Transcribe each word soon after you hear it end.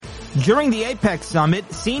During the APEC summit,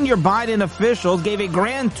 senior Biden officials gave a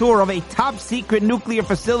grand tour of a top-secret nuclear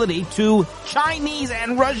facility to Chinese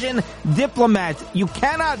and Russian diplomats. You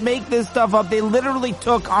cannot make this stuff up. They literally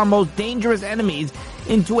took our most dangerous enemies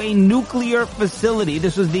into a nuclear facility.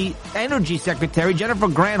 This was the Energy Secretary, Jennifer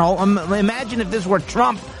Granholm. Imagine if this were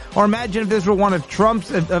Trump, or imagine if this were one of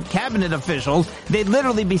Trump's cabinet officials. They'd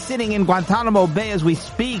literally be sitting in Guantanamo Bay as we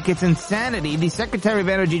speak. It's insanity. The Secretary of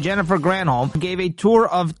Energy, Jennifer Granholm, gave a tour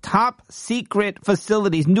of top-secret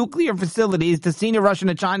facilities, nuclear facilities, to senior Russian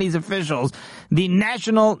and Chinese officials. The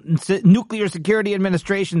National Nuclear Security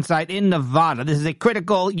Administration site in Nevada. This is a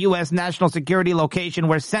critical U.S. national security location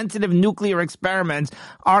where sensitive nuclear experiments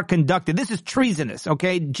are conducted. This is treasonous,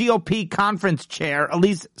 okay? GOP conference chair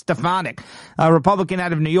Elise Stefanik, a Republican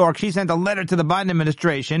out of New York, she sent a letter to the Biden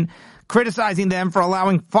administration criticizing them for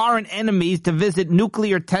allowing foreign enemies to visit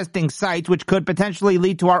nuclear testing sites, which could potentially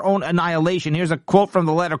lead to our own annihilation. Here's a quote from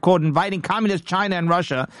the letter, quote, inviting communist China and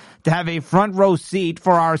Russia to have a front row seat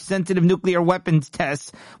for our sensitive nuclear weapons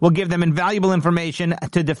tests will give them invaluable information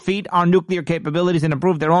to defeat our nuclear capabilities and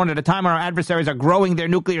improve their own at a time when our adversaries are growing their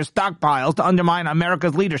nuclear stockpiles to undermine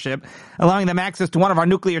America's leadership. Allowing them access to one of our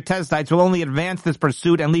nuclear test sites will only advance this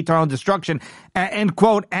pursuit and lead to our own destruction, end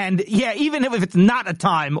quote. And yeah, even if it's not a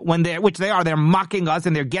time when which they are, they're mocking us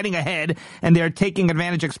and they're getting ahead and they're taking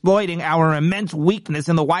advantage, exploiting our immense weakness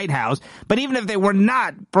in the White House. But even if they were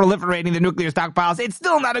not proliferating the nuclear stockpiles, it's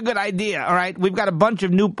still not a good idea, all right? We've got a bunch of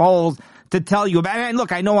new polls to tell you about it. And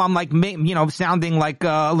look, I know I'm like, sounding like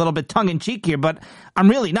a little bit tongue-in-cheek here, but I'm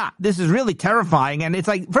really not. This is really terrifying. And it's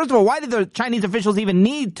like, first of all, why did the Chinese officials even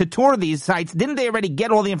need to tour these sites? Didn't they already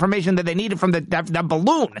get all the information that they needed from that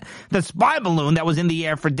balloon, the spy balloon that was in the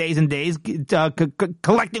air for days and days,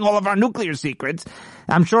 collecting all of our nuclear secrets?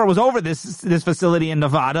 I'm sure it was over this facility in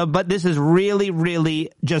Nevada, but this is really,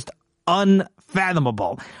 really just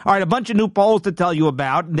unfathomable. All right, a bunch of new polls to tell you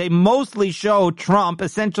about. They mostly show Trump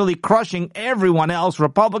essentially crushing everyone else,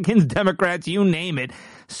 Republicans, Democrats, you name it.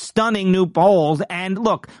 Stunning new polls. And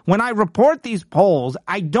look, when I report these polls,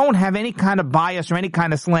 I don't have any kind of bias or any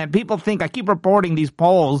kind of slant. People think I keep reporting these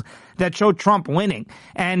polls that show Trump winning.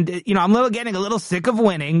 And, I'm getting a little sick of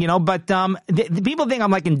winning, but the people think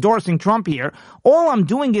I'm like endorsing Trump here. All I'm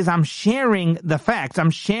doing is I'm sharing the facts. I'm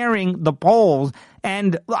sharing the polls.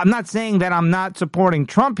 And I'm not saying that I'm not supporting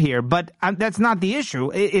Trump here, but that's not the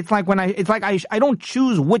issue. It's like I don't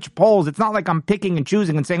choose which polls. It's not like I'm picking and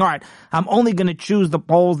choosing and saying, all right, I'm only going to choose the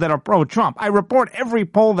polls that are pro-Trump. I report every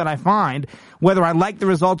poll that I find, whether I like the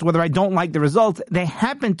results, whether I don't like the results. They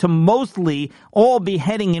happen to mostly all be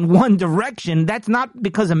heading in one direction. That's not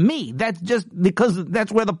because of me. That's just because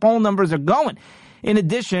that's where the poll numbers are going. In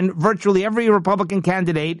addition, virtually every Republican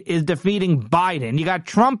candidate is defeating Biden. You got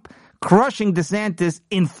Trump crushing DeSantis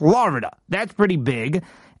in Florida. That's pretty big.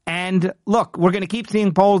 And look, we're going to keep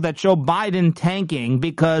seeing polls that show Biden tanking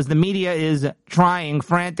because the media is trying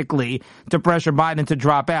frantically to pressure Biden to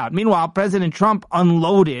drop out. Meanwhile, President Trump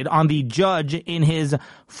unloaded on the judge in his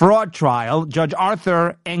fraud trial, Judge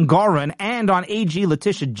Arthur Engoron, and on AG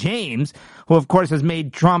Letitia James, who of course has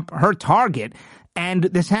made Trump her target. And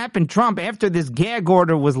this happened, Trump, after this gag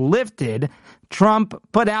order was lifted, Trump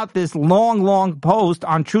put out this long post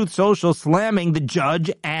on Truth Social slamming the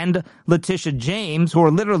judge and Letitia James, who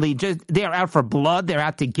are literally they're out for blood. They're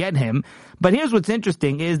out to get him. But here's what's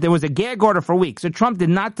interesting is there was a gag order for weeks. So Trump did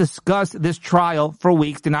not discuss this trial for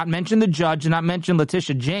weeks, did not mention the judge, did not mention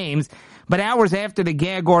Letitia James. But hours after the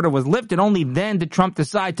gag order was lifted, only then did Trump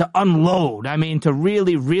decide to unload. I mean, to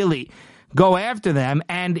really, really go after them.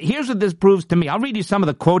 And here's what this proves to me. I'll read you some of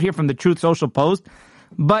the quote here from the Truth Social post.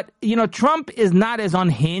 But, Trump is not as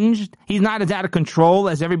unhinged. He's not as out of control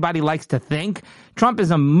as everybody likes to think. Trump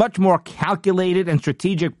is a much more calculated and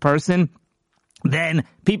strategic person than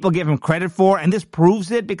people give him credit for. And this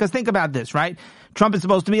proves it because think about this, right? Trump is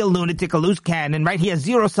supposed to be a lunatic, a loose cannon, right? He has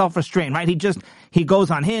zero self-restraint, right? He goes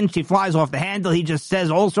unhinged. He flies off the handle. He just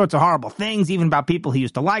says all sorts of horrible things, even about people he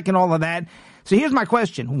used to like and all of that. So here's my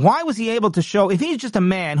question. Why was he able to show, if he's just a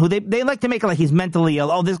man who they like to make it like he's mentally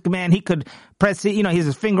ill, oh, this man, he could press, he has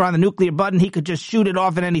his finger on the nuclear button, he could just shoot it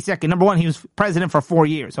off at any second. Number one, he was president for 4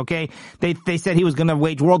 years, okay? They said he was going to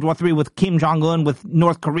wage World War III with Kim Jong-un, with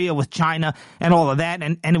North Korea, with China, and all of that.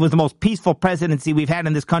 And it was the most peaceful presidency we've had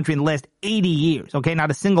in this country in the last 80 years, okay?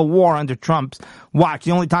 Not a single war under Trump's watch,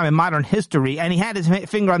 the only time in modern history. And he had his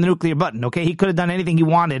finger on the nuclear button, okay? He could have done anything he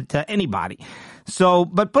wanted to anybody. So,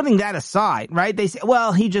 but putting that aside, right, they say,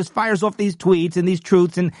 well, he just fires off these tweets and these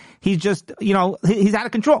truths and he's just, he's out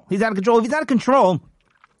of control. He's out of control. If he's out of control,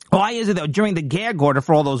 Why is it that during the gag order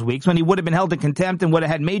for all those weeks, when he would have been held in contempt and would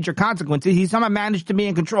have had major consequences, he somehow managed to be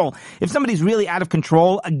in control? If somebody's really out of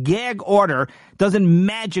control, a gag order doesn't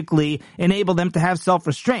magically enable them to have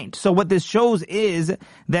self-restraint. So what this shows is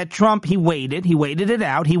that Trump, he waited it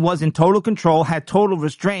out, he was in total control, had total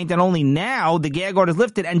restraint, and only now the gag order is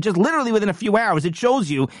lifted, and just literally within a few hours, it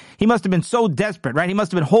shows you he must have been so desperate, right? He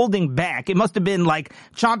must have been holding back. It must have been like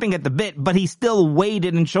chomping at the bit, but he still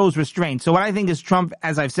waited and shows restraint. So what I think is Trump,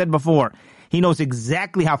 as I've said before, he knows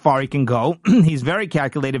exactly how far he can go. He's very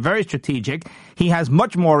calculated, very strategic. He has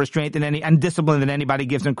much more restraint and discipline than anybody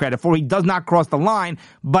gives him credit for. He does not cross the line,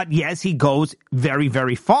 but yes, he goes very,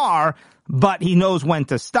 very far, but he knows when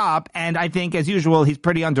to stop. And I think, as usual, he's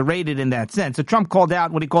pretty underrated in that sense. So Trump called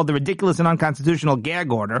out what he called the ridiculous and unconstitutional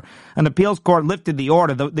gag order. An appeals court lifted the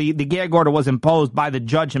order. The gag order was imposed by the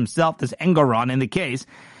judge himself, this Engoron in the case.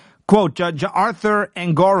 Quote, Judge Arthur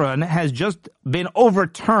Engoron has just been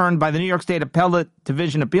overturned by the New York State Appellate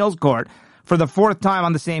Division Appeals Court for the fourth time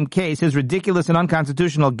on the same case. His ridiculous and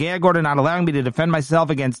unconstitutional gag order not allowing me to defend myself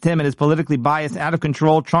against him and his politically biased, out of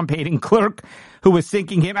control, Trump-hating clerk who was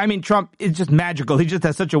sinking him. I mean, Trump is just magical. He just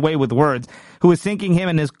has such a way with words. Who is sinking him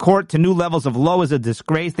and his court to new levels of low is a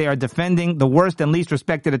disgrace. They are defending the worst and least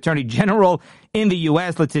respected attorney general in the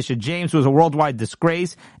U.S., Letitia James, who is a worldwide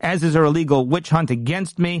disgrace, as is her illegal witch hunt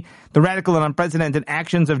against me. The radical and unprecedented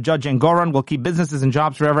actions of Judge Engoron will keep businesses and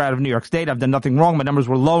jobs forever out of New York State. I've done nothing wrong. My numbers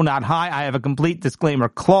were low, not high. I have a complete disclaimer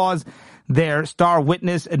clause. Their star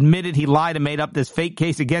witness admitted he lied and made up this fake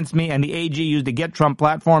case against me, and the AG used the Get Trump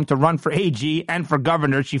platform to run for AG and for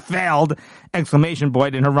governor. She failed, exclamation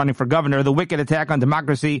point, in her running for governor. The wicked attack on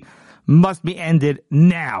democracy must be ended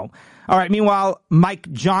now. All right, meanwhile, Mike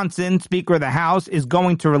Johnson, Speaker of the House, is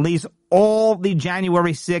going to release all the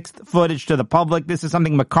January 6th footage to the public. This is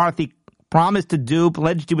something McCarthy promised to do,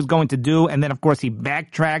 pledged he was going to do, and then, of course, he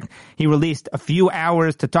backtracked. He released a few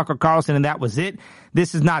hours to Tucker Carlson, and that was it.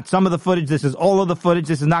 This is not some of the footage. This is all of the footage.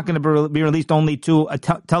 This is not going to be released only to a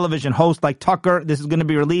television host like Tucker. This is going to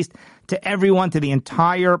be released to everyone, to the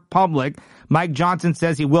entire public. Mike Johnson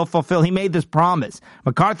says he will fulfill. He made this promise.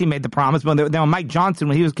 McCarthy made the promise, but then Mike Johnson,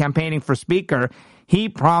 when he was campaigning for Speaker, he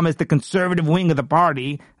promised the conservative wing of the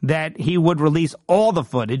party that he would release all the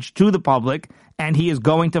footage to the public, and he is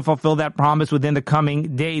going to fulfill that promise within the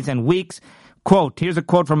coming days and weeks. Quote, here's a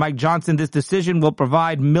quote from Mike Johnson. This decision will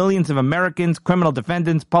provide millions of Americans, criminal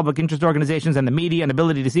defendants, public interest organizations, and the media an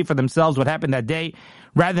ability to see for themselves what happened that day,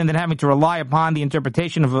 rather than having to rely upon the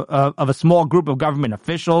interpretation of a small group of government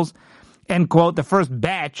officials. End quote. The first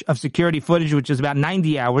batch of security footage, which is about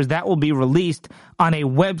 90 hours, that will be released on a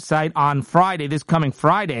website on Friday, this coming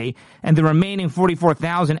Friday, and the remaining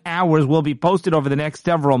 44,000 hours will be posted over the next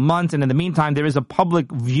several months. And in the meantime, there is a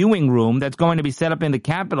public viewing room that's going to be set up in the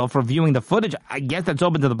Capitol for viewing the footage. I guess that's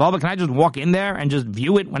open to the public. Can I just walk in there and just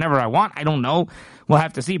view it whenever I want? I don't know. We'll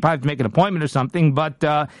have to see. Probably have to make an appointment or something, but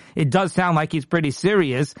it does sound like he's pretty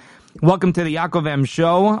serious. Welcome to the Yaakov M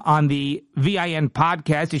Show on the VIN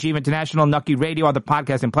podcast, Yeshiva International, Nucky Radio, other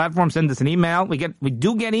podcasting platforms. Send us an email. We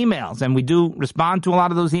do get emails, and we do respond to a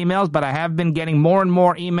lot of those emails, but I have been getting more and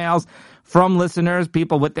more emails from listeners,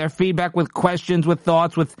 people with their feedback, with questions, with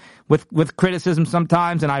thoughts, with criticism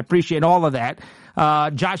sometimes, and I appreciate all of that.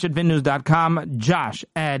 Josh at vinnews.com, Josh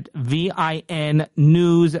at vinnews.com.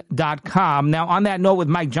 Now, on that note with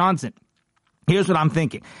Mike Johnson, here's what I'm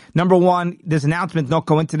thinking. Number one, this announcement, no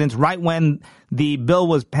coincidence, right when the bill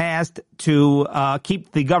was passed to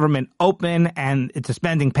keep the government open, and it's a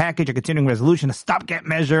spending package, a continuing resolution, a stopgap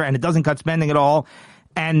measure, and it doesn't cut spending at all.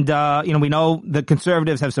 And, we know the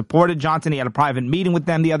conservatives have supported Johnson. He had a private meeting with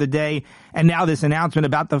them the other day. And now this announcement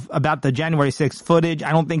about the January 6th footage,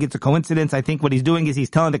 I don't think it's a coincidence. I think what he's doing is he's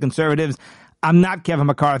telling the conservatives, I'm not Kevin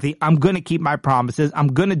McCarthy. I'm going to keep my promises. I'm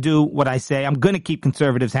going to do what I say. I'm going to keep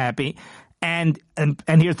conservatives happy. And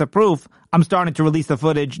here's the proof. I'm starting to release the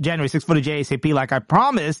footage, January 6th footage ASAP like I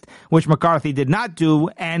promised, which McCarthy did not do.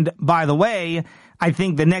 And by the way, I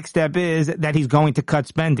think the next step is that he's going to cut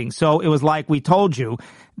spending. So it was like we told you,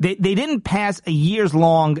 they didn't pass a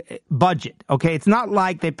years-long budget, okay? It's not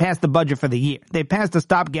like they passed the budget for the year. They passed a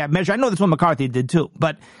stopgap measure. I know that's what McCarthy did too,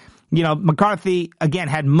 but, McCarthy, again,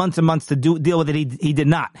 had months and months to deal with it. He did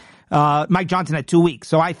not. Mike Johnson had 2 weeks.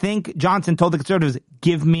 So I think Johnson told the conservatives,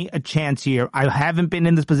 give me a chance here. I haven't been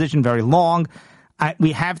in this position very long.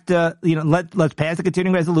 We have to, let's pass the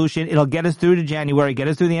continuing resolution. It'll get us through to January, get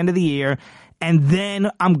us through the end of the year. And then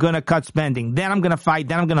I'm going to cut spending. Then I'm going to fight.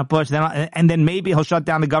 Then I'm going to push. And then maybe he'll shut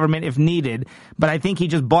down the government if needed. But I think he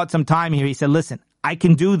just bought some time here. He said, listen, I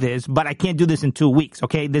can do this, but I can't do this in 2 weeks,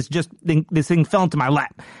 okay? This thing fell into my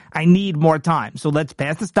lap. I need more time. So let's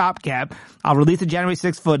pass the stopgap. I'll release the January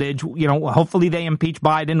 6th footage. Hopefully they impeach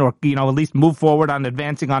Biden or, at least move forward on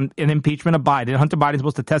advancing on an impeachment of Biden. Hunter Biden's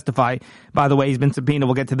supposed to testify. By the way, he's been subpoenaed.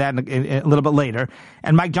 We'll get to that in a little bit later.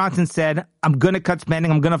 And Mike Johnson said, I'm going to cut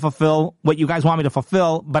spending. I'm going to fulfill what you guys want me to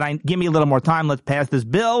fulfill, but give me a little more time. Let's pass this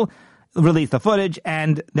bill, release the footage,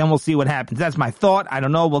 and then we'll see what happens. That's my thought. I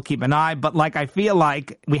don't know. We'll keep an eye. But I feel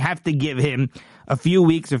like we have to give him a few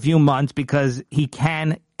weeks, a few months, because he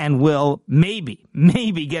can and will maybe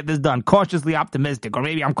get this done. Cautiously optimistic, or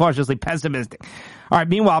maybe I'm cautiously pessimistic. All right.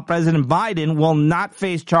 Meanwhile, President Biden will not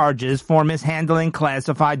face charges for mishandling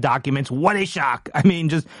classified documents. What a shock. I mean,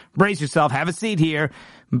 just brace yourself. Have a seat here.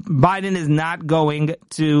 Biden is not going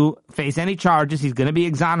to face any charges. He's going to be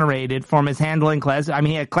exonerated for mishandling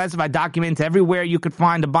he had classified documents everywhere you could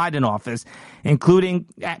find a Biden office, including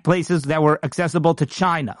at places that were accessible to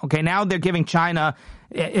China. Okay, now they're giving China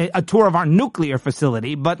a tour of our nuclear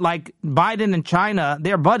facility, but Biden and China,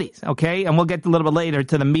 they're buddies, okay? And we'll get a little bit later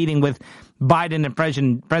to the meeting with Biden and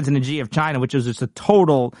President Xi of China, which was just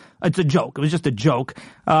it's a joke. It was just a joke.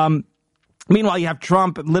 Meanwhile, you have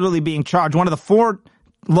Trump literally being charged. One of the four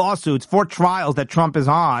trials that Trump is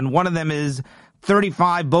on. One of them is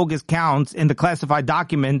 35 bogus counts in the classified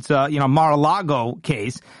documents, Mar-a-Lago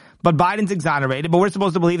case. But Biden's exonerated, but we're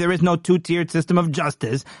supposed to believe there is no two-tiered system of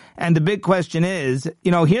justice. And the big question is,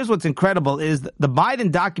 here's what's incredible is the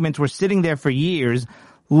Biden documents were sitting there for years,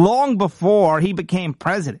 long before he became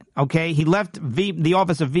president, okay? He left the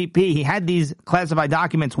office of VP. He had these classified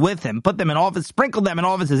documents with him, put them in office, sprinkled them in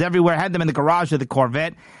offices everywhere, had them in the garage of the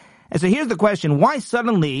Corvette. And so here's the question. Why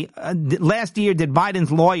suddenly, last year did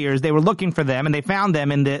Biden's lawyers, they were looking for them and they found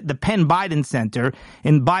them in the Penn Biden Center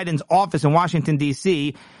in Biden's office in Washington,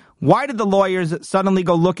 D.C. Why did the lawyers suddenly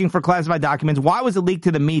go looking for classified documents? Why was it leaked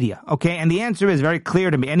to the media? Okay. And the answer is very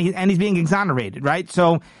clear to me. And he's being exonerated, right?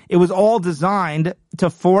 So it was all designed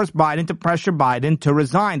to force Biden, to pressure Biden to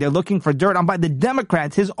resign. They're looking for dirt on by the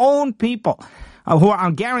Democrats, his own people. Who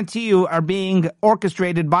I guarantee you are being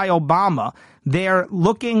orchestrated by Obama. They're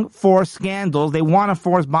looking for scandals. They want to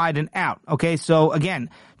force Biden out. Okay, so again,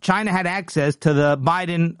 China had access to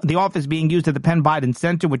the office being used at the Penn Biden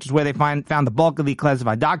Center, which is where they found the bulk of the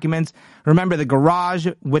classified documents. Remember the garage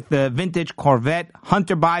with the vintage Corvette?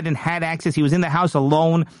 Hunter Biden had access. He was in the house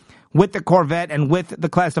alone with the Corvette and with the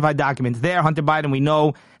classified documents there. Hunter Biden, we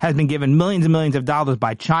know, has been given millions and millions of dollars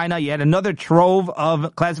by China. Yet another trove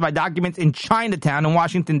of classified documents in Chinatown in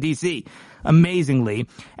Washington, D.C., amazingly.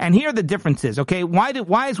 And here are the differences, okay? Why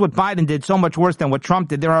is what Biden did so much worse than what Trump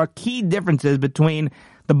did? There are key differences between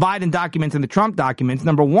the Biden documents and the Trump documents.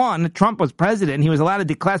 Number one, Trump was president. He was allowed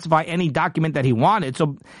to declassify any document that he wanted.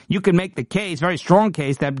 So you can make the case, very strong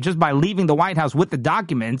case, that just by leaving the White House with the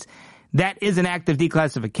documents, that is an act of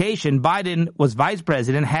declassification. Biden was vice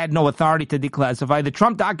president, had no authority to declassify. The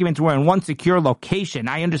Trump documents were in one secure location.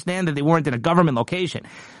 I understand that they weren't in a government location,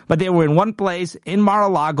 but they were in one place in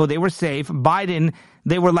Mar-a-Lago. They were safe. Biden,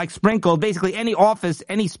 they were sprinkled. Basically, any office,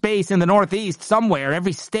 any space in the Northeast, somewhere,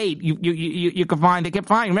 every state you could find. They kept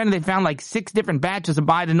finding. Remember, they found 6 different batches of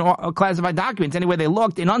Biden classified documents anywhere they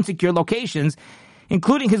looked in unsecure locations,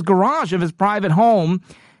 including his garage of his private home.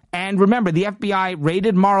 And remember, the FBI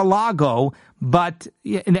raided Mar-a-Lago, but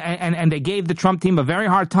and they gave the Trump team a very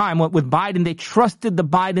hard time with Biden. They trusted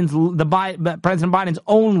President Biden's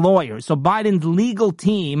own lawyers. So Biden's legal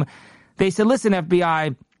team, they said, "Listen,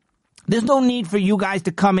 FBI, there's no need for you guys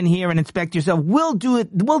to come in here and inspect yourself. We'll do it.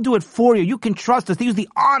 We'll do it for you. You can trust us." They use the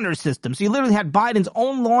honor system. So you literally had Biden's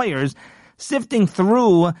own lawyers sifting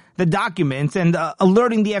through the documents and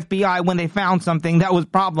alerting the FBI when they found something that was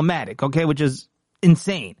problematic. Okay, which is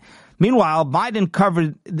insane. Meanwhile, Biden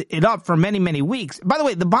covered it up for many, many weeks. By the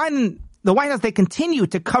way, the White House, they continue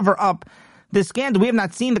to cover up this scandal. We have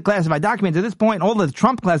not seen the classified documents at this point. All of the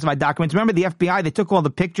Trump classified documents. Remember the FBI, they took all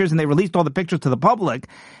the pictures and they released all the pictures to the public.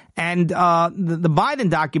 And the Biden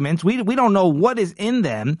documents, we don't know what is in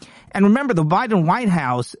them. And remember, the Biden White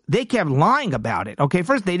House, they kept lying about it. Okay,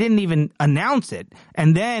 first they didn't even announce it,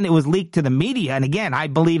 and then it was leaked to the media. And again, I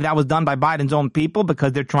believe that was done by Biden's own people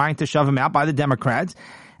because they're trying to shove him out by the Democrats.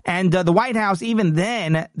 And the White House, even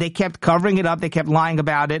then, they kept covering it up. They kept lying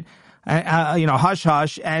about it. Hush,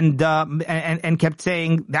 hush, and kept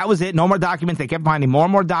saying that was it. No more documents. They kept finding more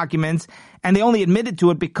and more documents, and they only admitted to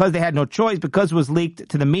it because they had no choice, because it was leaked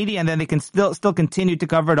to the media, and then they can still continue to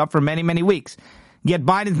cover it up for many, many weeks. Yet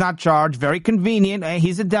Biden's not charged. Very convenient.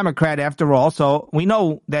 He's a Democrat after all, so we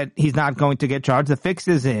know that he's not going to get charged. The fix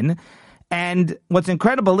is in. And what's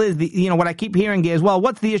incredible is, what I keep hearing is, well,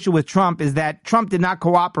 what's the issue with Trump is that Trump did not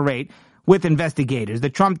cooperate with investigators. The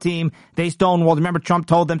Trump team, they stonewalled. Remember, Trump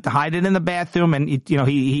told them to hide it in the bathroom, and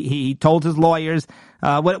he told his lawyers,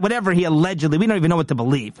 whatever he allegedly, we don't even know what to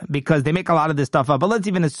believe because they make a lot of this stuff up. But let's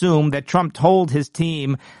even assume that Trump told his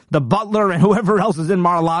team, the butler and whoever else is in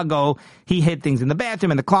Mar-a-Lago, he hid things in the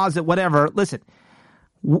bathroom, in the closet, whatever. Listen,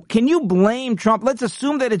 can you blame Trump? Let's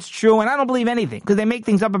assume that it's true, and I don't believe anything because they make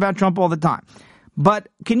things up about Trump all the time. But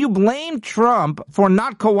can you blame Trump for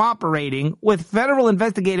not cooperating with federal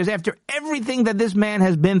investigators after everything that this man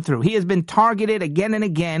has been through? He has been targeted again and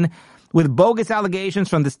again with bogus allegations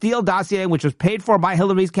from the Steele dossier, which was paid for by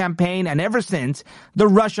Hillary's campaign, and ever since, the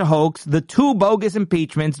Russia hoax, the 2 bogus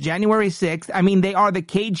impeachments, January 6th. I mean, they are the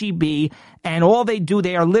KGB, and all they do,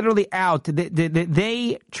 they are literally out.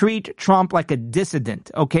 They treat Trump like a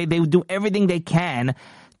dissident, okay? They do everything they can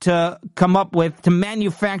to come up with, to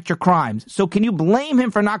manufacture crimes. So can you blame him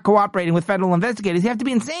for not cooperating with federal investigators? You have to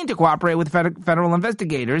be insane to cooperate with federal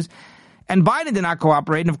investigators. And Biden did not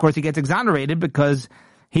cooperate, and of course he gets exonerated because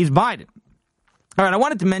he's Biden. All right, I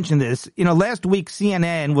wanted to mention this. Last week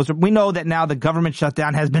CNN we know that now the government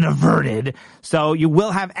shutdown has been averted, so you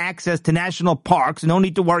will have access to national parks. No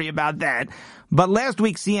need to worry about that. But last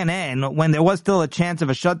week CNN, when there was still a chance of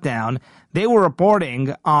a shutdown, they were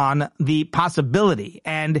reporting on the possibility.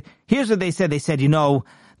 And here's what they said. They said,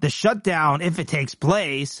 the shutdown, if it takes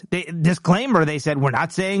place, disclaimer, they said, we're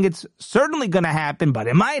not saying it's certainly going to happen, but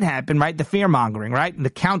it might happen, right? The fear-mongering, right? The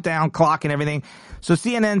countdown clock and everything. So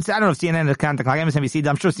CNN, I don't know if CNN has a countdown clock, MSNBC,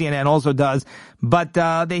 I'm sure CNN also does, but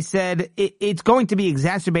they said it's going to be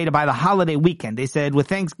exacerbated by the holiday weekend. They said with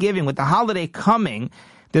Thanksgiving, with the holiday coming,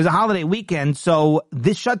 there's a holiday weekend, so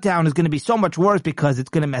this shutdown is going to be so much worse because it's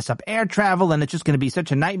going to mess up air travel, and it's just going to be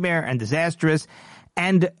such a nightmare and disastrous.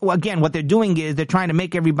 And again, what they're doing is they're trying to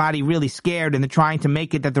make everybody really scared, and they're trying to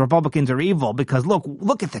make it that the Republicans are evil because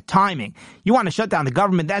look at the timing. You want to shut down the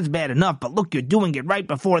government, that's bad enough, but look, you're doing it right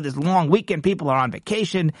before this long weekend. People are on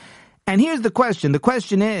vacation. And here's the question. The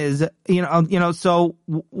question is, so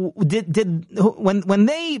when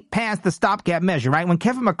they passed the stopgap measure, right? When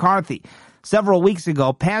Kevin McCarthy several weeks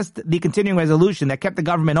ago passed the continuing resolution that kept the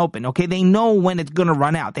government open, okay, they know when it's going to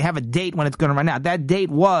run out. They have a date when it's going to run out. That date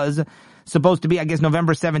was supposed to be, I guess,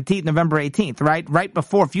 November 17th, November 18th, right? Right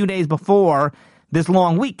before, a few days before this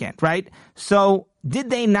long weekend, right? So did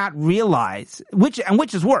they not realize, which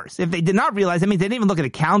is worse? If they did not realize, that means they didn't even look at the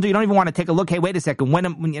calendar. You don't even want to take a look. Hey, wait a second.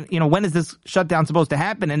 When is this shutdown supposed to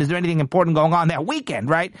happen? And is there anything important going on that weekend,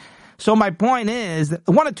 right? So my point is,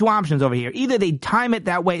 one of two options over here. Either they time it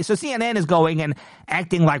that way. So CNN is going and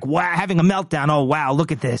acting like, wow, having a meltdown. Oh, wow,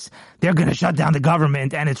 look at this. They're going to shut down the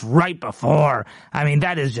government, and it's right before. I mean,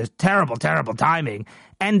 that is just terrible, terrible timing.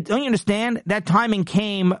 And don't you understand? That timing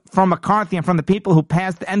came from McCarthy and from the people who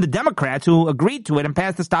passed, and the Democrats who agreed to it and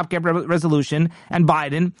passed the stopgap resolution, and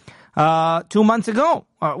Biden 2 months ago,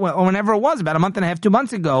 or whenever it was, about a month and a half, 2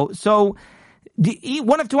 months ago. So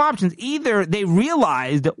one of two options. Either they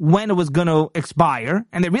realized when it was going to expire,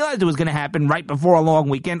 and they realized it was going to happen right before a long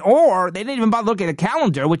weekend, or they didn't even bother looking at a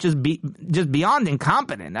calendar, which is just beyond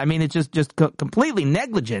incompetent. I mean, it's just completely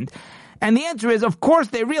negligent. And the answer is, of course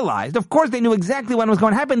they realized. Of course they knew exactly when it was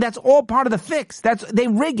going to happen. That's all part of the fix. They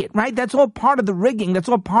rig it, right? That's all part of the rigging. That's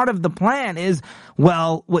all part of the plan is,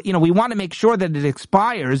 well, we want to make sure that it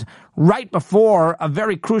expires right before a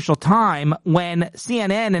very crucial time when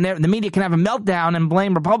CNN and the media can have a meltdown and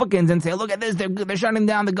blame Republicans and say, look at this, they're shutting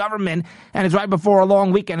down the government, and it's right before a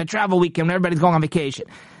long weekend, a travel weekend when everybody's going on vacation.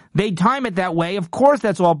 They time it that way. Of course,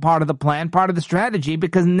 that's all part of the plan, part of the strategy,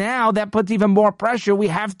 because now that puts even more pressure. We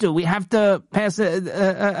have to pass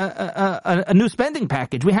a new spending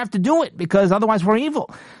package. We have to do it because otherwise we're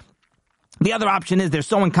evil. The other option is they're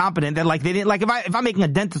so incompetent that they didn't, if I'm making a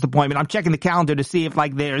dentist appointment, I'm checking the calendar to see if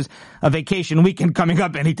there's a vacation weekend coming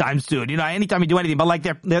up anytime soon. Anytime you do anything, but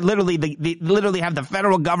they're literally, they literally have the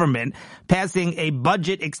federal government passing a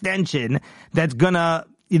budget extension that's gonna,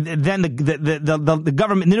 then the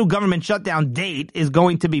government, the new government shutdown date is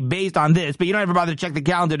going to be based on this, but you don't ever bother to check the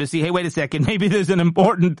calendar to see, hey, wait a second, maybe there's an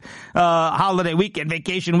important holiday weekend,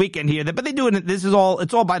 vacation weekend here. But they do it. It's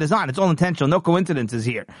all by design. It's all intentional. No coincidences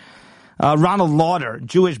here. Ronald Lauder,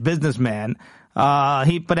 Jewish businessman,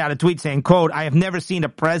 he put out a tweet saying, quote, I have never seen a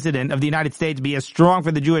president of the United States be as strong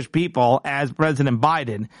for the Jewish people as President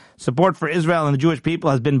Biden. Support for Israel and the Jewish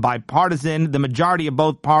people has been bipartisan. The majority of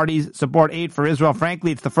both parties support aid for Israel.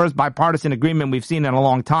 Frankly, it's the first bipartisan agreement we've seen in a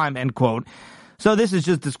long time, end quote. So this is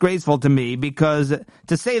just disgraceful to me because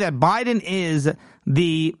to say that Biden is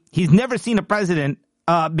he's never seen a president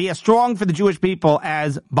be as strong for the Jewish people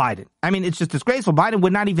as Biden. I mean, it's just disgraceful. Biden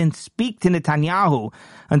would not even speak to Netanyahu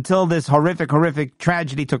until this horrific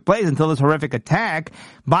tragedy took place, until this horrific attack.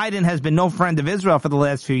 Biden has been no friend of Israel for the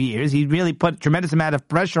last few years. He really put a tremendous amount of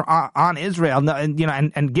pressure on Israel,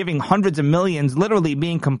 and giving hundreds of millions, literally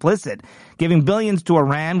being complicit, giving billions to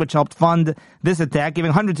Iran, which helped fund this attack,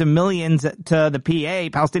 giving hundreds of millions to the PA,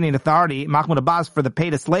 Palestinian Authority, Mahmoud Abbas, for the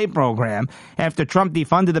pay-to-slave program after Trump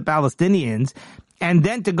defunded the Palestinians. And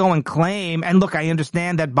then to go and claim, and look, I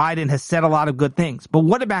understand that Biden has said a lot of good things, but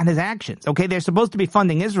what about his actions? Okay, they're supposed to be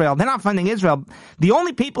funding Israel. They're not funding Israel. The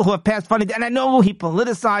only people who have passed funding, and I know he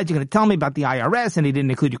politicized, you're going to tell me about the IRS, and he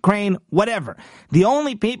didn't include Ukraine, whatever. The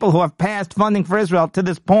only people who have passed funding for Israel to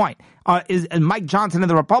this point is Mike Johnson and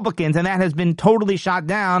the Republicans, and that has been totally shot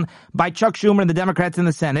down by Chuck Schumer and the Democrats in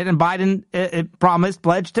the Senate, and Biden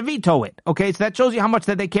pledged to veto it. Okay, so that shows you how much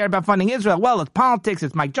that they care about funding Israel. Well, it's politics,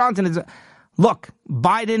 it's Mike Johnson, Look,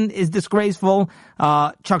 Biden is disgraceful.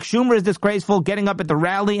 Chuck Schumer is disgraceful, getting up at the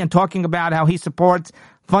rally and talking about how he supports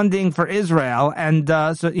funding for Israel and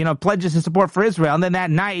pledges his support for Israel. And then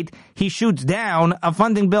that night, he shoots down a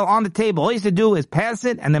funding bill on the table. All he has to do is pass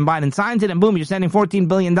it, and then Biden signs it, and boom, you're sending $14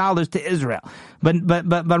 billion to Israel. But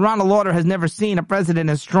Ronald Lauder has never seen a president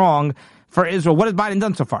as strong for Israel. What has Biden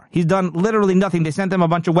done so far? He's done literally nothing. They sent them a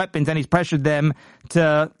bunch of weapons, and he's pressured them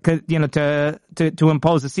to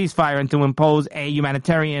impose a ceasefire and to impose a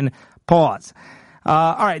humanitarian pause.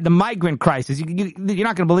 All right, the migrant crisis. You're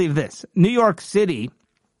not going to believe this. New York City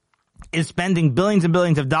is spending billions and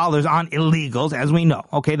billions of dollars on illegals, as we know.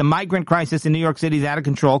 Okay, the migrant crisis in New York City is out of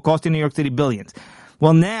control, costing New York City billions.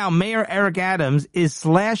 Well, now Mayor Eric Adams is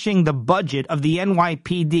slashing the budget of the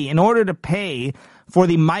NYPD in order to pay for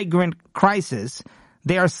the migrant crisis.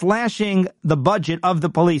 They are slashing the budget of the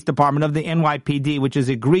police department, of the NYPD, which is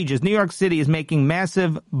egregious. New York City is making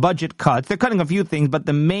massive budget cuts. They're cutting a few things, but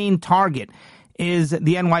the main target is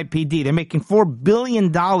the NYPD. They're making $4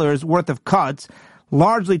 billion worth of cuts,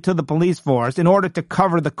 largely to the police force, in order to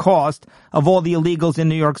cover the cost of all the illegals in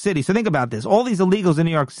New York City. So think about this. All these illegals in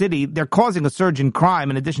New York City, they're causing a surge in crime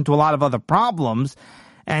in addition to a lot of other problems.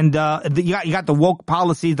 And you got the woke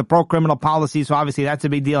policies, the pro-criminal policies, so obviously that's a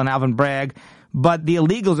big deal in Alvin Bragg. But the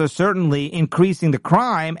illegals are certainly increasing the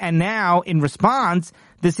crime, and now, in response,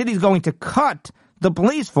 the city's going to cut the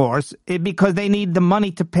police force because they need the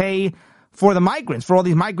money to pay for the migrants, for all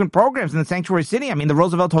these migrant programs in the sanctuary city. I mean, the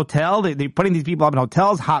Roosevelt Hotel, they're putting these people up in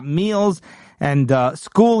hotels, hot meals, and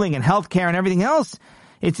schooling and healthcare and everything else.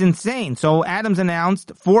 It's insane. So Adams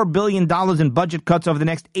announced $4 billion in budget cuts over the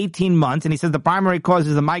next 18 months, and he says the primary cause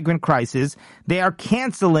is the migrant crisis. They are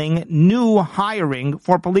canceling new hiring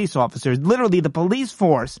for police officers. Literally, the police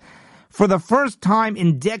force, for the first time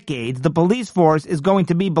in decades, the police force is going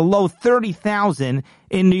to be below 30,000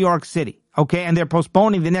 in New York City. Okay, and they're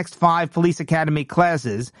postponing the next 5 police academy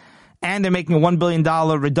classes, and they're making a $1 billion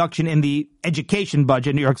reduction in the education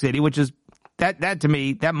budget in New York City, which is That to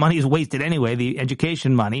me, that money is wasted anyway, the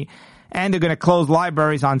education money. And they're going to close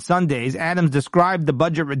libraries on Sundays. Adams described the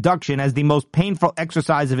budget reduction as the most painful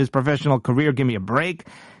exercise of his professional career. Give me a break.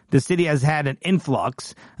 The city has had an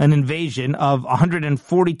influx, an invasion of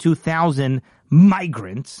 142,000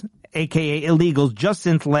 migrants, aka illegals, just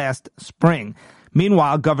since last spring.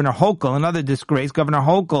 Meanwhile, Governor Hochul, another disgrace, Governor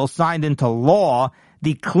Hochul signed into law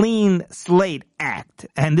the Clean Slate Act.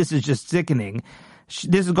 And this is just sickening.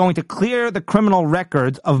 This is going to clear the criminal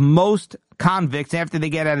records of most convicts after they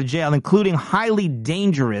get out of jail, including highly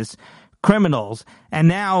dangerous criminals. And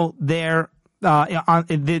now their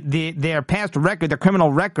past record, their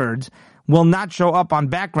criminal records, will not show up on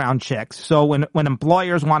background checks. So when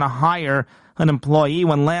employers want to hire an employee,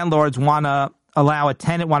 when landlords want to allow a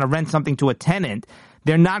tenant, want to rent something to a tenant,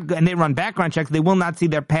 they're not, and they run background checks, they will not see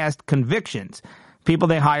their past convictions. People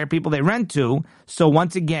they hire, people they rent to. So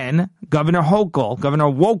once again, Governor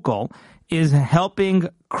Hochul, is helping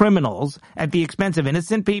criminals at the expense of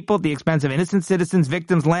innocent people, at the expense of innocent citizens,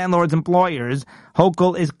 victims, landlords, employers.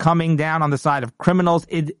 Hochul is coming down on the side of criminals.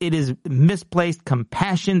 It is misplaced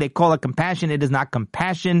compassion. They call it compassion. It is not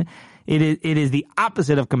compassion. It is the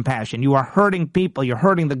opposite of compassion. You are hurting people. You're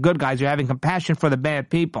hurting the good guys. You're having compassion for the bad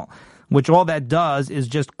people, which all that does is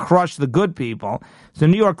just crush the good people. So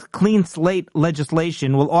New York's clean slate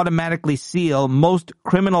legislation will automatically seal most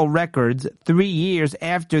criminal records 3 years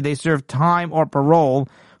after they serve time or parole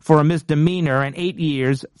for a misdemeanor and 8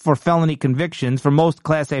 years for felony convictions for most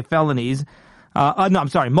Class A felonies.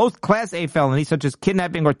 Most Class A felonies, such as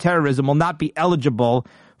kidnapping or terrorism, will not be eligible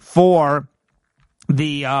for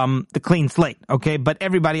the clean slate, okay? But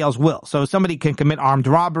everybody else will. So somebody can commit armed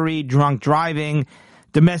robbery, drunk driving,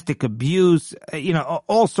 domestic abuse,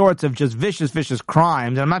 all sorts of just vicious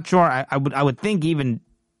crimes. And I'm not sure, I would think even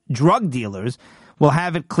drug dealers will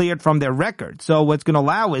have it cleared from their record. So what's going to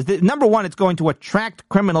allow is, number one, it's going to attract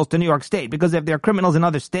criminals to New York State, because if there are criminals in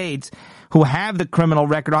other states who have the criminal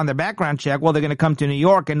record on their background check, well, they're going to come to New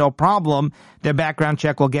York and no problem, their background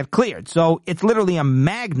check will get cleared. So it's literally a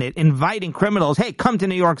magnet inviting criminals, hey, come to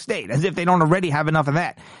New York State, as if they don't already have enough of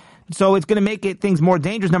that. So it's going to make things more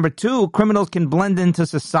dangerous. Number two, criminals can blend into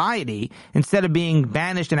society instead of being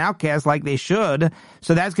banished and outcast like they should.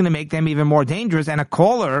 So that's going to make them even more dangerous. And a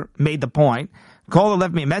caller made the point. Caller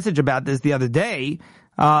left me a message about this the other day,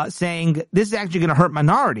 saying this is actually going to hurt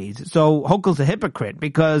minorities. So Hochul's a hypocrite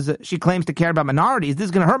because she claims to care about minorities. This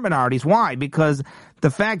is going to hurt minorities. Why? Because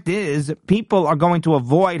the fact is people are going to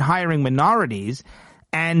avoid hiring minorities.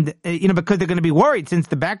 And, because they're going to be worried since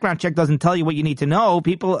the background check doesn't tell you what you need to know.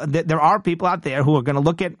 There are people out there who are going to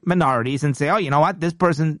look at minorities and say, oh, you know what? This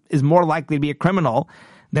person is more likely to be a criminal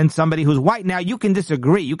than somebody who's white. Now, you can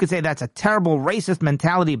disagree. You could say that's a terrible racist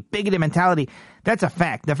mentality, bigoted mentality. That's a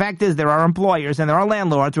fact. The fact is there are employers and there are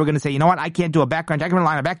landlords who are going to say, you know what? I can't do a background check. I can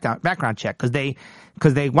rely on a background check because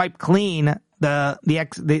they wipe clean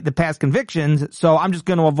the past convictions. So I'm just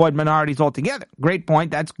going to avoid minorities altogether. Great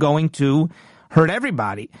point. That's going to hurt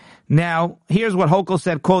everybody. Now, here's what Hochul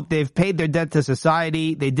said, quote, they've paid their debt to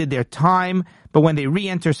society, they did their time, but when they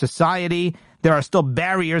re-enter society, there are still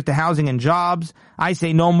barriers to housing and jobs. I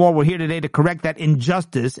say no more. We're here today to correct that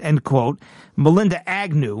injustice, end quote. Melinda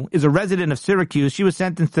Agnew is a resident of Syracuse. She was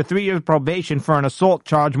sentenced to 3 years probation for an assault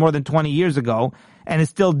charge more than 20 years ago and is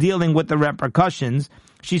still dealing with the repercussions.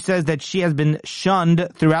 She says that she has been shunned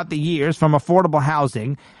throughout the years from affordable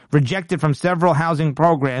housing, rejected from several housing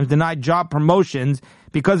programs, denied job promotions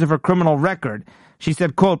because of her criminal record. She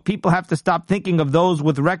said, quote, people have to stop thinking of those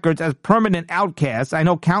with records as permanent outcasts. I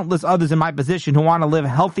know countless others in my position who want to live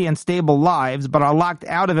healthy and stable lives, but are locked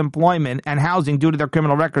out of employment and housing due to their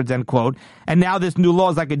criminal records, end quote. And now this new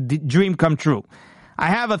law is like a dream come true. I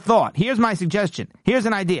have a thought. Here's my suggestion. Here's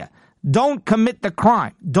an idea. Don't commit the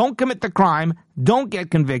crime. Don't commit the crime. Don't get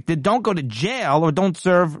convicted. Don't go to jail or don't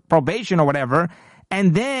serve probation or whatever.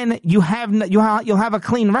 And then you'll have a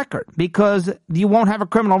clean record because you won't have a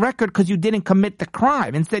criminal record because you didn't commit the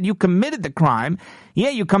crime. Instead, you committed the crime. Yeah,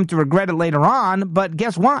 you come to regret it later on, but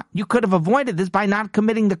guess what? You could have avoided this by not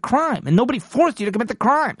committing the crime, and nobody forced you to commit the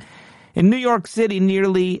crime. In New York City,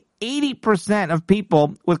 nearly 80% of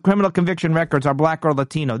people with criminal conviction records are black or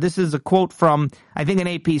Latino. This is a quote from, I think, an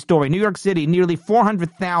AP story. New York City, nearly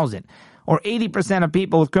 400,000, or 80% of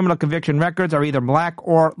people with criminal conviction records are either black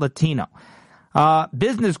or Latino.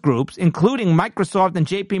 Business groups, including Microsoft and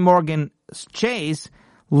JP Morgan Chase,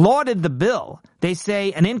 lauded the bill. They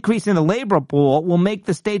say an increase in the labor pool will make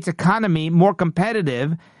the state's economy more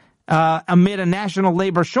competitive amid a national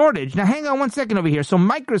labor shortage. Now, hang on one second over here. So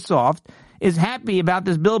Microsoft is happy about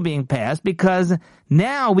this bill being passed because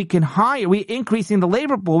now we're increasing the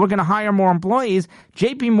labor pool. We're going to hire more employees.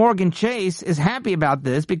 JP Morgan Chase is happy about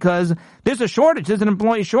this because there's a shortage. There's an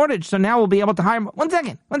employee shortage. So now we'll be able to hire. One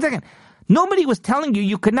second. Nobody was telling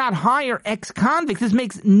you could not hire ex-convicts. This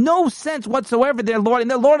makes no sense whatsoever. They're lauding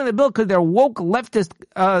the bill because they're woke leftist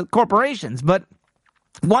corporations. But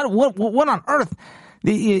what on earth?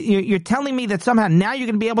 You're telling me that somehow now you're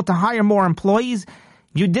going to be able to hire more employees?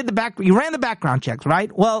 You ran the background checks, right?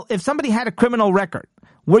 Well, if somebody had a criminal record,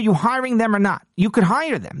 were you hiring them or not? You could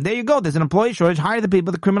hire them. There you go. There's an employee shortage. Hire the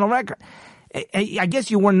people with a criminal record. I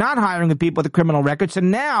guess you were not hiring the people with a criminal record. So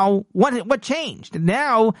now what changed?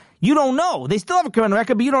 Now you don't know. They still have a criminal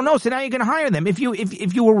record, but you don't know. So now you're going to hire them. If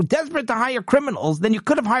you were desperate to hire criminals, then you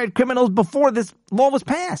could have hired criminals before this law was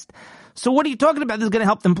passed. So what are you talking about? This is going to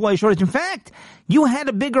help the employee shortage. In fact, you had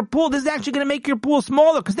a bigger pool. This is actually going to make your pool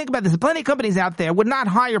smaller. Because think about this. Plenty of companies out there would not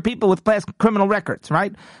hire people with past criminal records,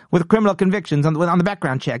 right? With criminal convictions on the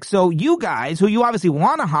background check. So you guys, who you obviously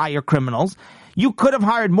want to hire criminals, you could have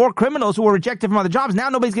hired more criminals who were rejected from other jobs. Now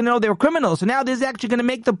nobody's going to know they were criminals. So now this is actually going to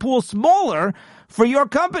make the pool smaller for your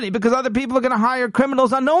company because other people are going to hire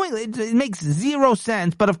criminals unknowingly. It makes zero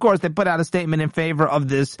sense. But of course, they put out a statement in favor of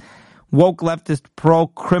this woke leftist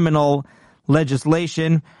pro-criminal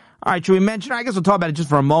legislation. All right, should we mention? I guess we'll talk about it just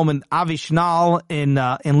for a moment. Avi Schnall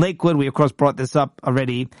in Lakewood. We of course brought this up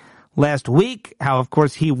already last week. How of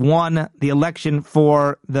course he won the election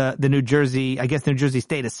for the New Jersey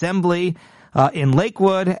State Assembly in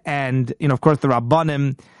Lakewood, and of course the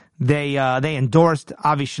Rabbanim they endorsed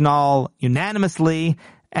Avi Schnall unanimously,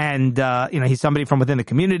 and he's somebody from within the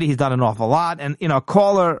community. He's done an awful lot, and a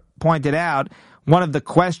caller pointed out one of the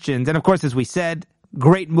questions, and of course, as we said,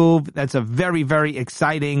 great move. That's a very, very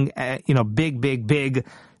exciting, big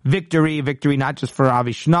victory not just for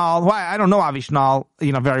Avi Schnall. Well, I don't know Avi Schnall,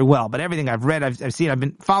 very well, but everything I've read, I've seen, I've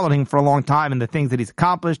been following him for a long time and the things that he's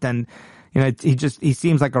accomplished, and he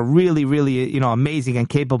seems like a really, really, amazing and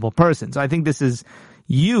capable person. So I think this is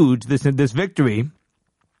huge, this victory.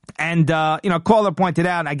 And, caller pointed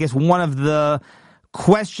out, I guess one of the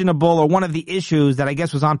questionable or one of the issues that I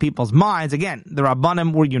guess was on people's minds, again, the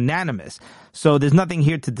Rabbanim were unanimous. So there's nothing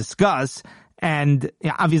here to discuss. And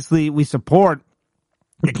obviously we support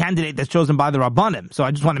the candidate that's chosen by the Rabbanim. So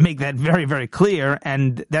I just want to make that very, very clear.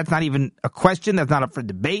 And that's not even a question. That's not up for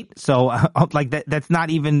debate. So that's not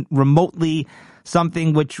even remotely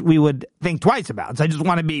something which we would think twice about. So I just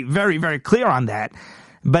want to be very, very clear on that.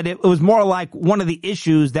 But it was more like one of the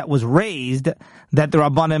issues that was raised that the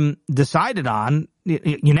Rabbanim decided on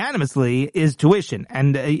unanimously is tuition.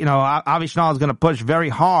 And, Avi Schnall is going to push very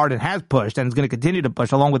hard and has pushed and is going to continue to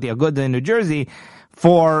push along with the Aguda in New Jersey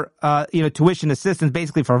for, tuition assistance,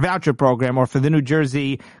 basically for a voucher program or for the New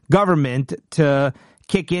Jersey government to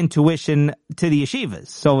kick in tuition to the yeshivas.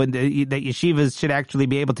 So that yeshivas should actually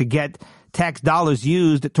be able to get tax dollars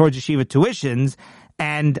used towards yeshiva tuitions.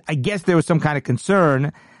 And I guess there was some kind of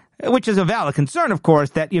concern, which is a valid concern, of course,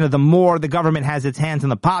 that, the more the government has its hands in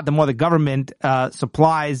the pot, the more the government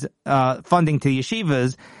supplies funding to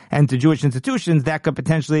yeshivas and to Jewish institutions, that could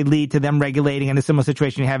potentially lead to them regulating in a similar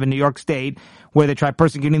situation you have in New York State, where they try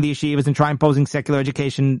persecuting the yeshivas and try imposing secular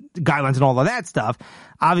education guidelines and all of that stuff.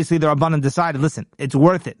 Obviously, the Rabbanan decided, listen, it's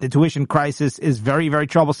worth it. The tuition crisis is very, very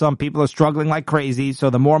troublesome. People are struggling like crazy, so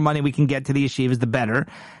the more money we can get to the yeshivas, the better.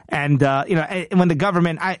 And, when the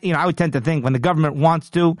government, I would tend to think when the government wants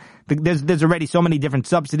to, there's already so many different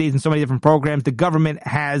subsidies and so many different programs. The government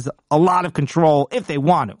has a lot of control if they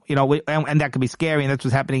want to, and that could be scary, and that's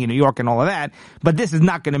what's happening in New York and all of that. But this is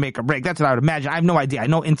not going to make or break. That's what I would imagine. I have no idea. I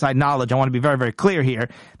know inside knowledge. I want to be very, very clear here.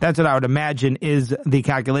 That's what I would imagine is the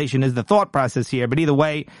calculation, is the thought process here. But either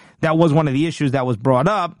way, that was one of the issues that was brought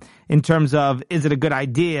up in terms of, is it a good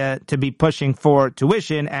idea to be pushing for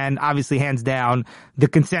tuition? And obviously, hands down, the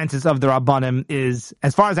consensus of the Rabbanim is,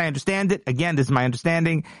 as far as I understand it, again, this is my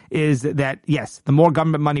understanding, is that, yes, the more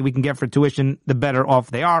government money we can get for tuition, the better off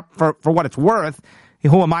they are. For what it's worth,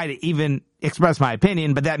 who am I to even express my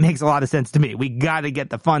opinion? But that makes a lot of sense to me. We got to get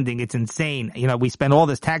the funding. It's insane. We spend all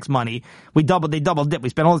this tax money. They double dip. We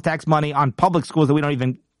spend all this tax money on public schools that we don't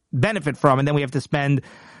even benefit from, and then we have to spend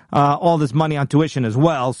all this money on tuition as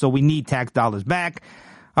well. So we need tax dollars back.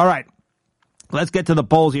 All right. Let's get to the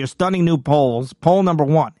polls here. Stunning new polls. Poll number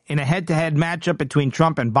 1. In a head-to-head matchup between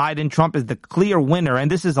Trump and Biden, Trump is the clear winner. And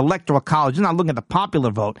this is Electoral College. It's not looking at the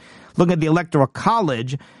popular vote. Looking at the Electoral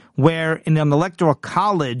College, where in an Electoral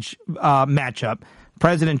College matchup,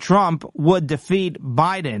 President Trump would defeat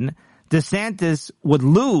Biden. DeSantis would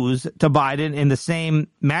lose to Biden in the same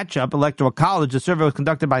matchup, Electoral College. The survey was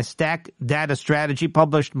conducted by Stack Data Strategy,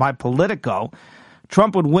 published by Politico.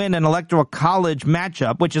 Trump would win an Electoral College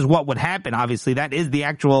matchup, which is what would happen, obviously. That is the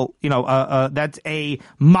actual, that's a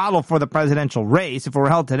model for the presidential race. If it were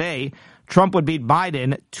held today, Trump would beat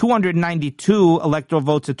Biden 292 electoral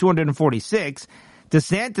votes to 246.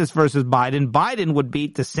 DeSantis versus Biden would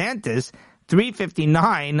beat DeSantis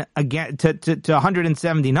 359 again to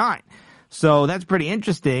 179. So that's pretty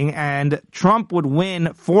interesting. And Trump would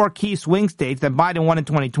win 4 key swing states that Biden won in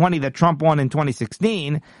 2020, that Trump won in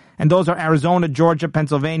 2016. And those are Arizona, Georgia,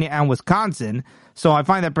 Pennsylvania, and Wisconsin. So I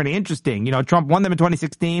find that pretty interesting. Trump won them in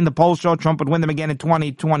 2016. The polls show Trump would win them again in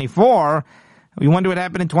 2024. We wonder what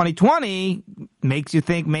happened in 2020. Makes you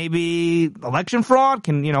think maybe election fraud.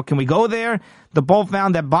 Can we go there? The poll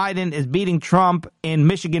found that Biden is beating Trump in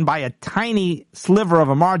Michigan by a tiny sliver of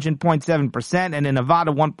a margin, 0.7%, and in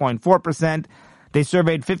Nevada, 1.4%. They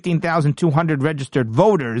surveyed 15,200 registered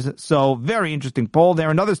voters. So very interesting poll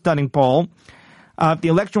there. Another stunning poll. If the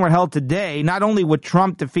election were held today, not only would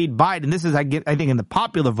Trump defeat Biden, this is, I think, in the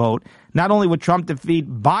popular vote, not only would Trump defeat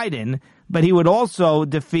Biden, but he would also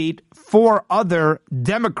defeat 4 other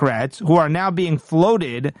Democrats who are now being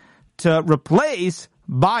floated to replace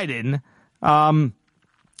Biden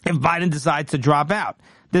if Biden decides to drop out.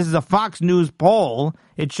 This is a Fox News poll.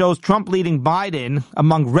 It shows Trump leading Biden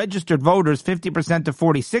among registered voters 50% to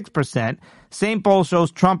 46%. Same poll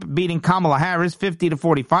shows Trump beating Kamala Harris 50 to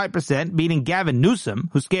 45%, beating Gavin Newsom,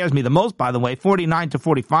 who scares me the most, by the way, 49 to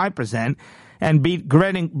 45%, and beating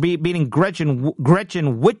Gretchen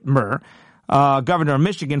Whitmer, governor of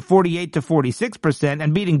Michigan, 48 to 46%,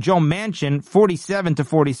 and beating Joe Manchin 47 to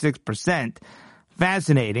 46%.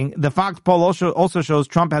 Fascinating. The Fox poll also shows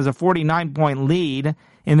Trump has a 49-point lead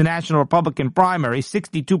in the national Republican primary,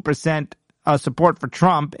 62% support for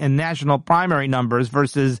Trump in national primary numbers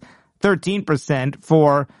versus 13%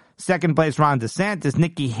 for Second place, Ron DeSantis.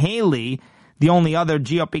 Nikki Haley, the only other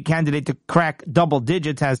GOP candidate to crack double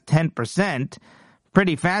digits, has 10%.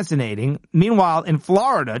 Pretty fascinating. Meanwhile, in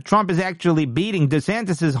Florida, Trump is actually beating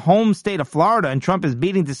DeSantis' home state of Florida, and Trump is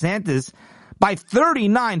beating DeSantis by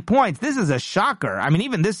 39 points. This is a shocker. I mean,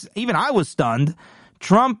 even I was stunned.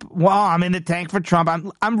 Trump, well, I'm in the tank for Trump.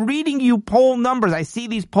 I'm reading you poll numbers. I see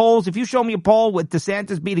these polls. If you show me a poll with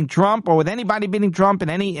DeSantis beating Trump or with anybody beating Trump in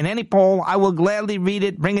any poll, I will gladly read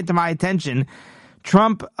it, bring it to my attention.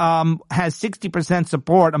 Trump has 60%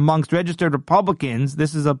 support amongst registered Republicans.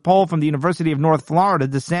 This is a poll from the University of North Florida.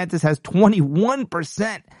 DeSantis has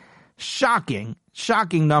 21%.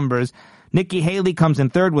 Shocking numbers. Nikki Haley comes in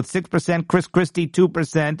third with 6%. Chris Christie,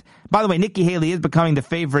 2%. By the way, Nikki Haley is becoming the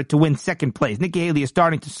favorite to win second place. Nikki Haley is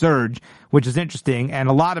starting to surge, which is interesting. And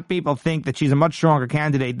a lot of people think that she's a much stronger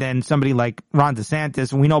candidate than somebody like Ron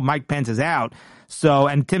DeSantis. And we know Mike Pence is out.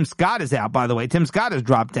 And Tim Scott is out, by the way. Tim Scott has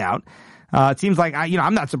dropped out. It seems like,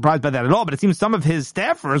 I'm not surprised by that at all, but it seems some of his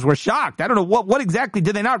staffers were shocked. I don't know what exactly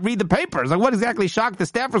did they not read the papers? Like, what exactly shocked the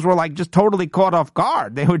staffers were like just totally caught off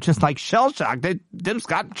guard. They were just like shell shocked. Tim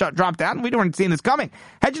Scott dropped out and we weren't seeing this coming.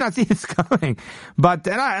 How'd you not see this coming? But,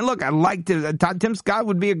 I like Tim Scott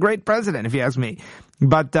would be a great president if you ask me.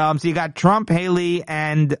 But, so you got Trump, Haley,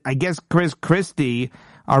 and I guess Chris Christie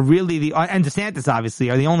are really and DeSantis obviously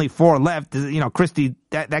are the only four left. Christie,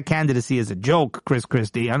 that candidacy is a joke, Chris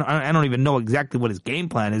Christie. I don't even know exactly what his game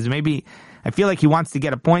plan is. Maybe I feel like he wants to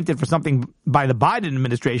get appointed for something by the Biden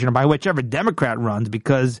administration or by whichever Democrat runs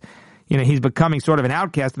because, he's becoming sort of an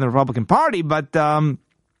outcast in the Republican Party. But, so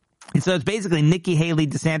it's basically Nikki Haley,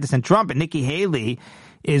 DeSantis, and Trump. And Nikki Haley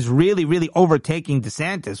is really, really overtaking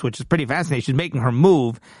DeSantis, which is pretty fascinating. She's making her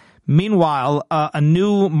move. Meanwhile, a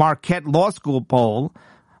new Marquette Law School poll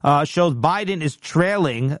shows Biden is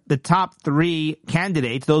trailing the top three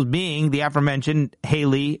candidates, those being the aforementioned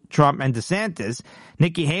Haley, Trump, and DeSantis.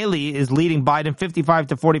 Nikki Haley is leading Biden 55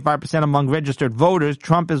 to 45% among registered voters.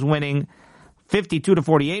 Trump is winning 52 to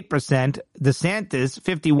 48%. DeSantis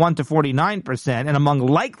 51 to 49%. And among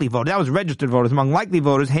likely voters, that was registered voters. Among likely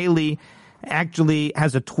voters, Haley actually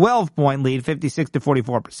has a 12-point lead, 56 to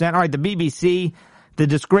 44%. All right, the BBC. The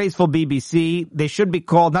disgraceful BBC, they should be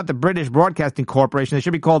called, not the British Broadcasting Corporation, they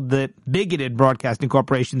should be called the Bigoted Broadcasting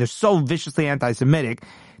Corporation. They're so viciously anti-Semitic.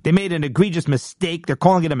 They made an egregious mistake. They're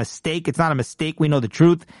calling it a mistake. It's not a mistake. We know the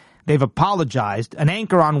truth. They've apologized. An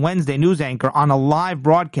anchor on Wednesday, news anchor, on a live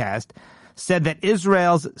broadcast, said that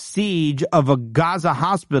Israel's siege of a Gaza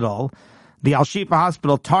hospital, the Al-Shifa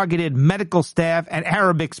hospital, targeted medical staff and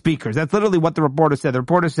Arabic speakers. That's literally what the reporter said. The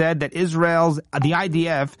reporter said that the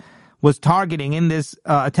IDF, was targeting in this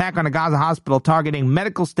attack on a Gaza hospital, targeting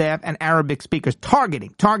medical staff and Arabic speakers.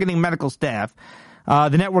 Targeting medical staff. The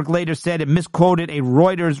network later said it misquoted a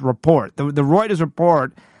Reuters report. The Reuters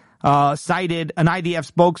report cited an IDF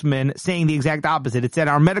spokesman saying the exact opposite. It said,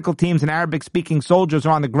 our medical teams and Arabic-speaking soldiers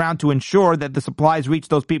are on the ground to ensure that the supplies reach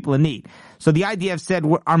those people in need. So the IDF said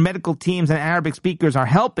our medical teams and Arabic speakers are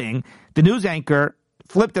helping. The news anchor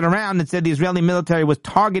flipped it around and said the Israeli military was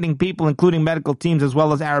targeting people, including medical teams as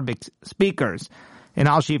well as Arabic speakers in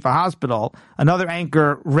Al-Shifa hospital. Another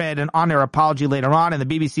anchor read an on-air apology later on, and the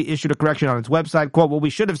BBC issued a correction on its website. Quote, what we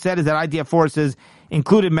should have said is that IDF forces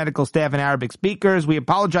included medical staff and Arabic speakers. We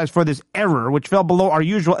apologize for this error, which fell below our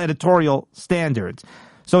usual editorial standards.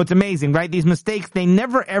 So it's amazing, right? These mistakes, they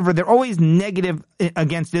never ever, they're always negative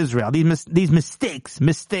against Israel. These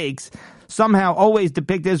mistakes somehow always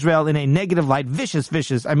depict Israel in a negative light,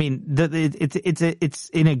 vicious. I mean, it's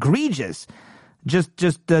an egregious, just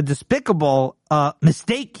despicable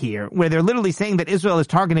mistake here, where they're literally saying that Israel is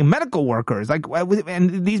targeting medical workers.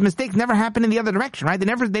 And these mistakes never happen in the other direction, right? They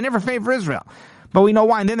never favor Israel, but we know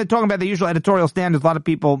why. And then they're talking about the usual editorial standards. A lot of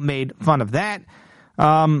people made fun of that.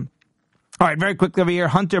 All right, very quickly over here,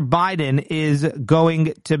 Hunter Biden is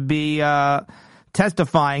going to be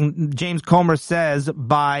testifying, James Comer says,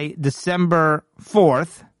 by December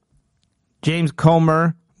 4th. James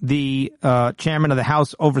Comer, the chairman of the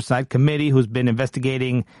House Oversight Committee, who's been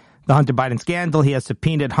investigating the Hunter Biden scandal, he has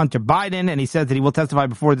subpoenaed Hunter Biden, and he says that he will testify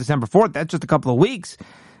before December 4th. That's just a couple of weeks,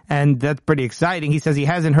 and that's pretty exciting. He says he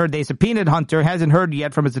hasn't heard, they subpoenaed Hunter, hasn't heard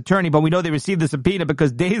yet from his attorney, but we know they received the subpoena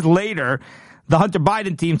because days later, the Hunter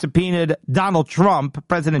Biden team subpoenaed Donald Trump,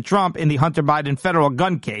 President Trump, in the Hunter Biden federal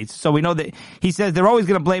gun case. So we know that he says they're always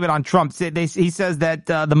going to blame it on Trump. He says that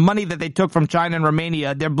the money that they took from China and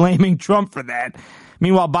Romania, they're blaming Trump for that.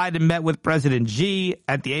 Meanwhile, Biden met with President Xi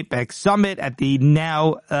at the APEC summit at the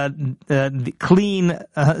now the clean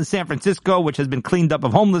San Francisco, which has been cleaned up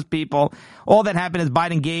of homeless people. All that happened is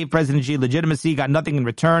Biden gave President Xi legitimacy, got nothing in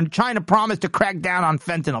return. China promised to crack down on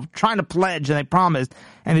fentanyl, trying to pledge, and they promised.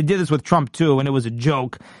 And they did this with Trump, too, and it was a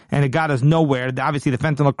joke, and it got us nowhere. Obviously, the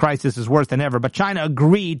fentanyl crisis is worse than ever, but China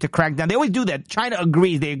agreed to crack down. They always do that. China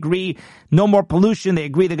agrees. They agree no more pollution. They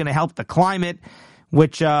agree they're going to help the climate.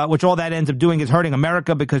 Which all that ends up doing is hurting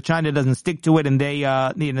America because China doesn't stick to it, and they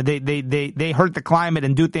hurt the climate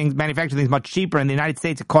and do things, manufacture things much cheaper. In the United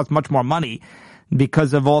States, it costs much more money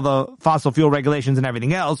because of all the fossil fuel regulations and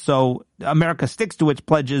everything else. So America sticks to its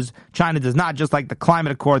pledges. China does not, just like the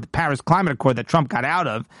climate accord, the Paris Climate Accord that Trump got out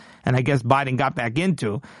of, and I guess Biden got back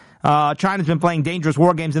into. China's been playing dangerous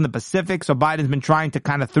war games in the Pacific, so Biden's been trying to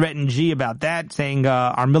kind of threaten Xi about that, saying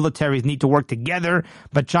our militaries need to work together.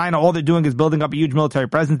 But China, all they're doing is building up a huge military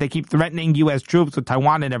presence. They keep threatening U.S. troops with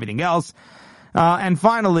Taiwan and everything else. And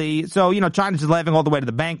finally, so, China's just laughing all the way to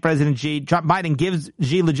the bank, President Xi. Biden gives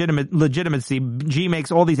Xi legitimacy. Xi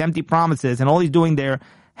makes all these empty promises, and all he's doing there,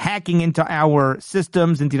 hacking into our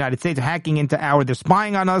systems in the United States, they're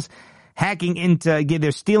spying on us.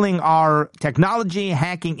 They're stealing our technology,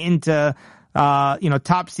 hacking into,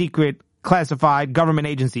 top secret classified government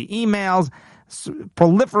agency emails,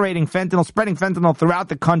 proliferating fentanyl, spreading fentanyl throughout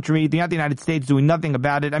the country, the United States doing nothing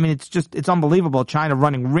about it. I mean, it's unbelievable. China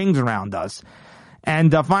running rings around us.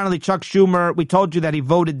 And finally, Chuck Schumer, we told you that he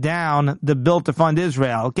voted down the bill to fund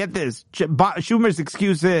Israel. Get this. Schumer's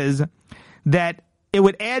excuse is that it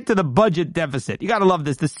would add to the budget deficit. You got to love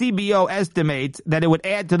this. The CBO estimates that it would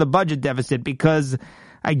add to the budget deficit because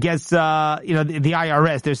I guess, the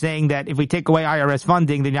IRS, they're saying that if we take away IRS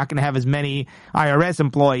funding, then you're not going to have as many IRS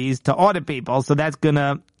employees to audit people. So that's going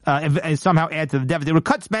to somehow add to the deficit. It would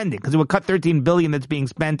cut spending because it would cut $13 billion that's being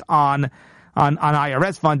spent on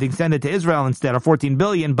IRS funding, send it to Israel instead, or $14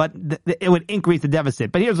 billion, but it would increase the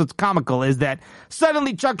deficit. But here's what's comical is that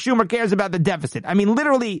suddenly Chuck Schumer cares about the deficit. I mean,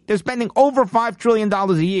 literally, they're spending over $5 trillion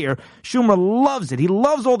a year. Schumer loves it. He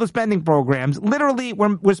loves all the spending programs. Literally,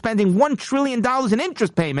 we're spending $1 trillion in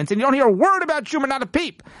interest payments, and you don't hear a word about Schumer, not a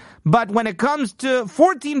peep. But when it comes to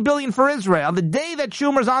 $14 billion for Israel, the day that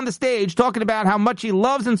Schumer's on the stage talking about how much he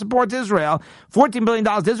loves and supports Israel, $14 billion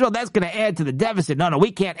to Israel, that's going to add to the deficit. No,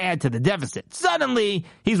 we can't add to the deficit. Suddenly,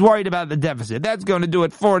 he's worried about the deficit. That's going to do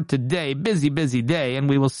it for today. Busy, busy day, and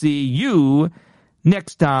we will see you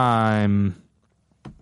next time.